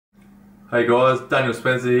Hey guys, Daniel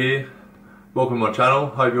Spencer here. Welcome to my channel.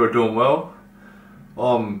 Hope you are doing well.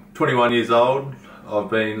 I'm 21 years old. I've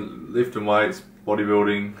been lifting weights,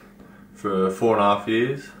 bodybuilding for 4.5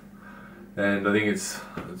 years, and I think it's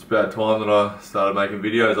about time that I started making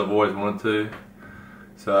videos. I've always wanted to,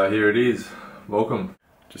 so here it is. Welcome.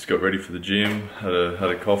 Just got ready for the gym. Had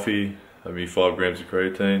a coffee. Had me 5 grams of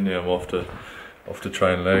creatine. Now I'm off to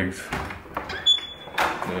train legs.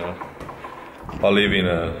 Now I live in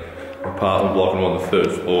a apartment block and I'm on the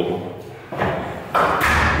 3rd floor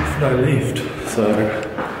with no lift, so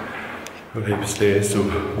we've got a heap of stairs to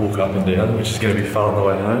walk up and down, which is going to be fun on the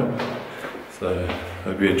way home. So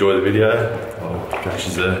hope you enjoy the video. I'll catch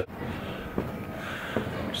you there.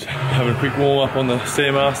 Just having a quick warm up on the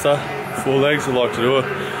Stairmaster, 4 legs. I like to do it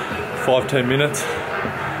 5-10 minutes.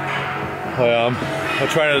 I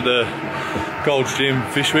train at the Gold's Gym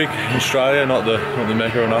Fishwick in Australia, not the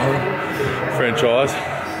Mecca or nothing, franchise.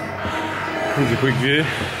 Here's a quick view.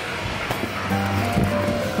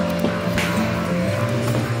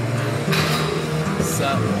 What's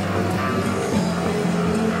up?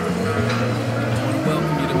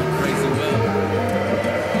 Welcome you to my crazy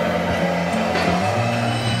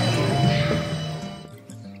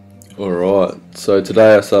world. Alright, so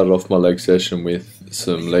today I started off my leg session with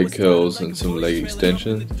some leg curls and some leg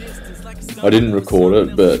extensions. I didn't record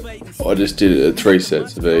it, but I just did it at 3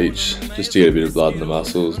 sets of each, just to get a bit of blood in the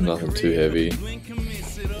muscles, nothing too heavy.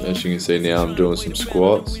 As you can see now, I'm doing some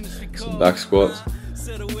squats, some back squats.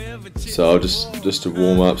 So just a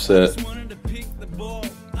warm up set.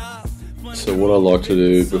 So what I like to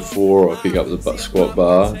do before I pick up the squat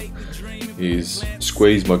bar is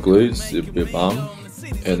squeeze my glutes, the bum,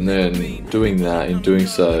 and then in doing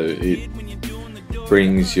so, it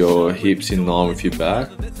brings your hips in line with your back,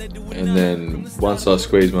 and then once I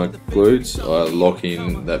squeeze my glutes, I lock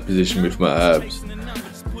in that position with my abs.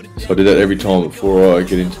 So I do that every time before I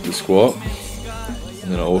get into the squat,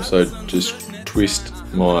 and then I also just twist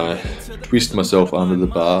myself under the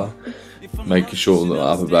bar, making sure the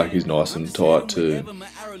upper back is nice and tight too.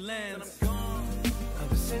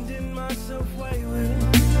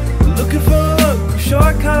 Looking for a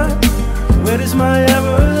shortcut, where does my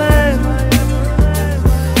arrow land?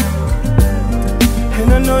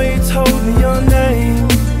 And I know you told me your name,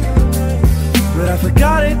 but I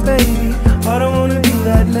forgot it, baby. I don't wanna be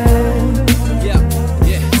that man.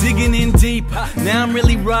 Yeah, digging in deep. Now I'm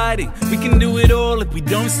really riding. We can do it all if we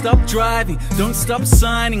don't stop driving, don't stop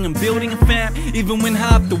signing and building a fam. Even when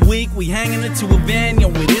half the week we hanging into a van. Yo,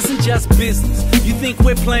 it isn't just business. You think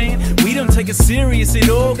we're playing? We don't take it serious. It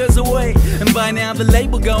all goes away. And by now the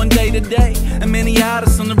label going day to day, and many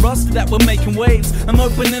artists on the roster that were making waves. I'm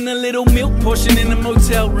opening a little milk portion in a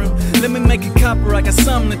motel room. Let me make a cup or I got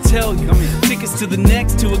something to tell you. Tickets to the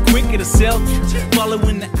next, to a quicker to sell.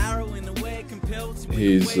 Following the arrow.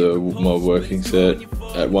 Here's my working set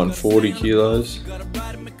at 140 kilos.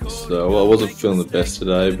 So I wasn't feeling the best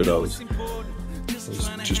today, but I was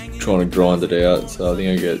just trying to grind it out. So I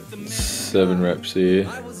think I get 7 reps here,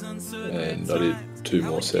 and I did 2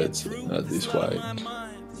 more sets at this weight.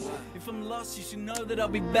 If I'm lost, you should know that I'll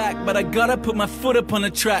be back, but I gotta put my foot up on the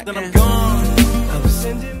track, then I'm gone.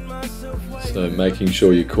 So making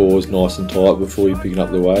sure your core's nice and tight before you're picking up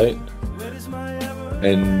the weight.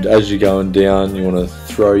 And as you're going down, you want to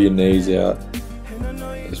throw your knees out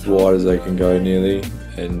as wide as they can go nearly,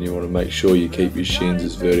 and you want to make sure you keep your shins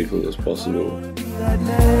as vertical as possible.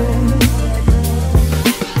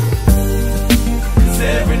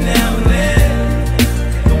 Every now and then,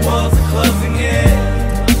 the walls are closing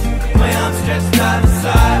in. My arms stretched side to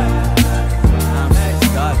side.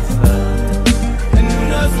 And who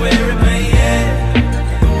knows where it may end.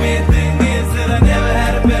 The weird thing is that I never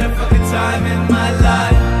had a better fucking time in my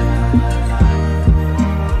life.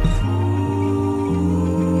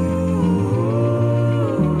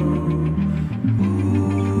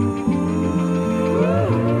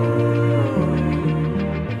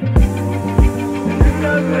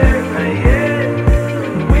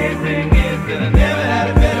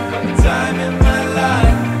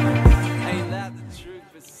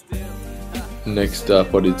 Next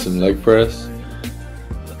up, I did some leg press.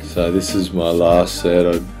 So this is my last set.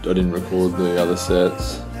 I didn't record the other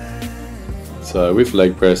sets. So with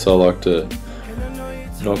leg press, I like to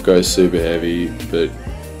not go super heavy, but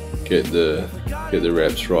get the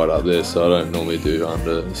reps right up there. So I don't normally do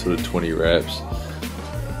under sort of 20 reps.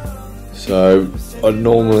 So I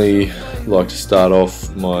normally like to start off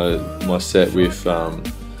my set with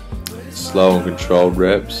slow and controlled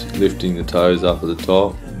reps, lifting the toes up at the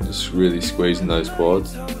top, just really squeezing those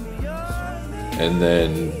quads, and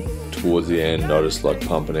then towards the end I just like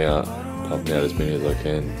pumping out as many as I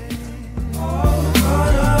can.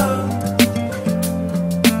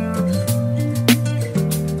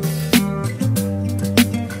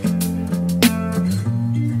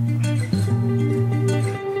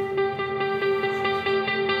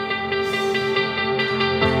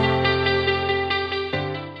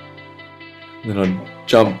 Then I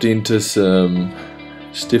jumped into some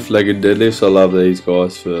stiff-legged deadlifts. I love these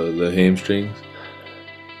guys for the hamstrings.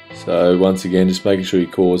 So once again, just making sure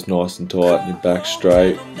your core is nice and tight and your back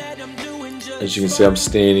straight. As you can see, I'm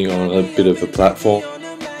standing on a bit of a platform.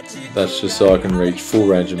 That's just so I can reach full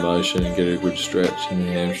range of motion and get a good stretch in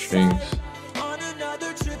the hamstrings.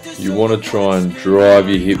 You want to try and drive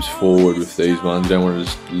your hips forward with these ones. You don't want to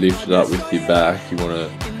just lift it up with your back. You want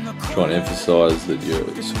to try and emphasise that you're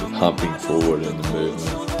sort of humping forward in the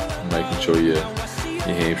movement and making sure your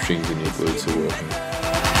hamstrings and your glutes are working.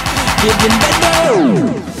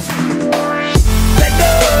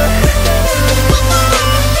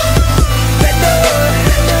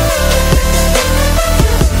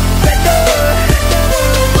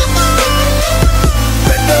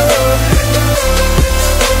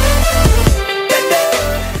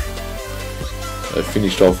 I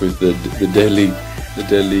finished off with the deadly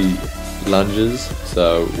lunges,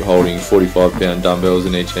 so we're holding 45-pound dumbbells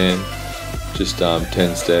in each hand, just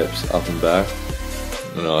 10 steps up and back,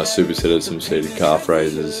 and I supersetted some seated calf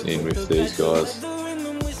raises in with these guys.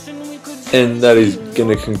 And that is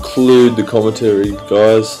going to conclude the commentary,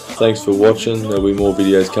 guys. Thanks for watching. There'll be more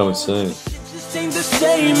videos coming soon.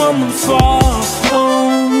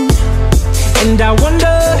 And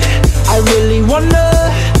I really wonder,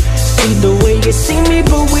 see the way you see me,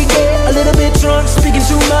 but we get a little bit drunk, speaking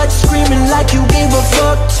too much, screaming like you gave a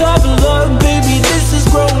fuck. Tough love, baby, this is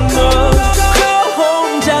growing up. Go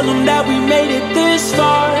home, tell them that we made it this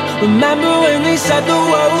far. Remember when they said the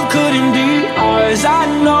world couldn't be ours? I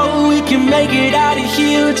know we can make it out of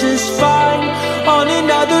here just fine. On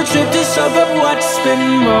another trip to discover what's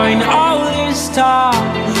been mine all this time.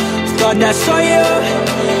 Thought I saw you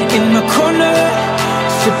in the corner,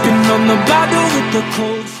 sipping on the bottle with the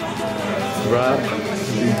cold. Right,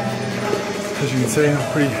 as you can see, I'm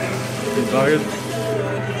pretty buggered.